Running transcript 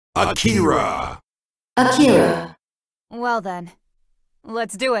Akira. Akira. Well then,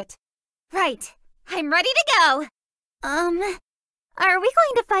 let's do it. Right. I'm ready to go. Are we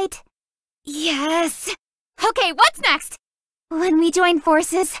going to fight? Yes. Okay, what's next? When we join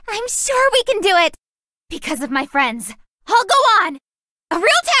forces, I'm sure we can do it. Because of my friends. I'll go on. A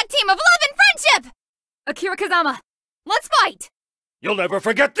real tag team of love and friendship. Akira Kazama, let's fight! You'll never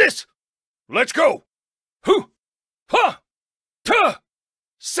forget this! Let's go! Hu! Ha! Ta!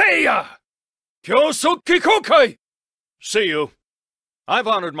 Seiya! Kyosoki Kokai! See you. I've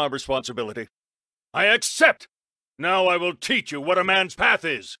honored my responsibility. I accept! Now I will teach you what a man's path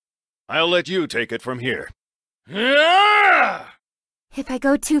is. I'll let you take it from here. Ah! If I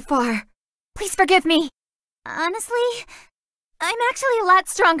go too far, please forgive me. Honestly, I'm actually a lot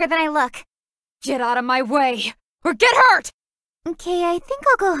stronger than I look. Get out of my way, or get hurt! Okay, I think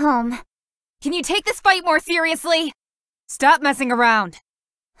I'll go home. Can you take this fight more seriously? Stop messing around.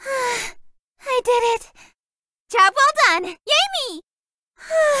 I did it. Job well done. Yay me!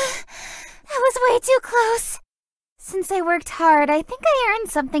 That was way too close. Since I worked hard, I think I earned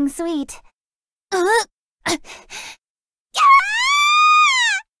something sweet. Hi!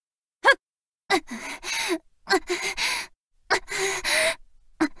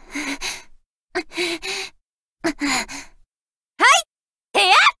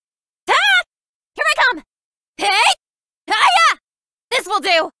 Hey! Ta! Here I come! Hey! Hiya! This will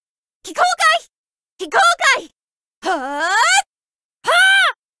do! Kikokai! Kikokai! Ha!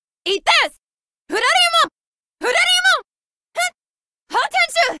 Ha! Eat this! Furariumon! Furariumon!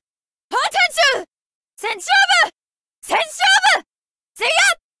 Hotenshu! Hotenshu! Senshobu! Senshobu! Seiya!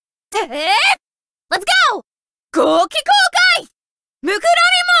 Let's go! Go Kikokai!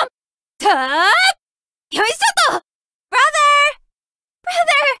 Mukuranimon! Ta! Yoishoto! Brother!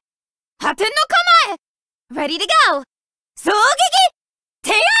 Brother! Haten no kamae! Ready to go! Sougeki!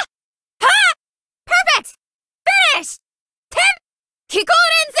 Teia! Ha! Perfect! Finish! Ten!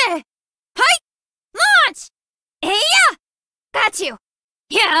 Kikorense! Hai! Launch! Eya! Got you!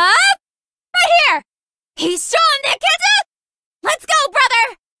 Yeah! Right here! Hishon Nekezu! Let's go,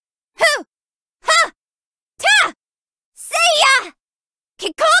 brother! Hu! Ha! Ta! Seiya!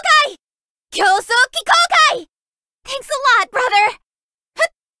 Kikokai! Kyoso Kikokai! Thanks a lot, brother!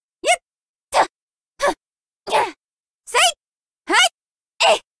 Say! Hi!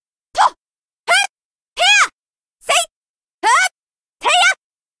 Eh! To! Ha! Here! Say! Ha! Teya!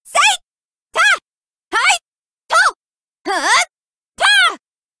 Say! Ta! Hi! To! Ha! Ta!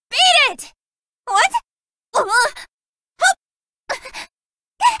 Beat it! What?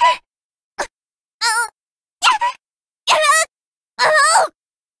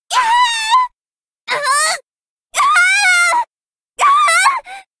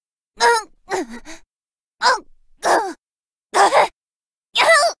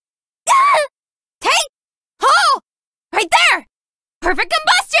 Take! Ho! Right there! Perfect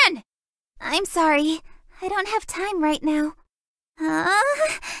combustion! I'm sorry. I don't have time right now.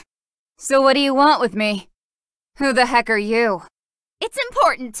 So what do you want with me? Who the heck are you? It's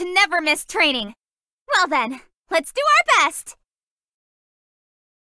important to never miss training. Well then, let's do our best.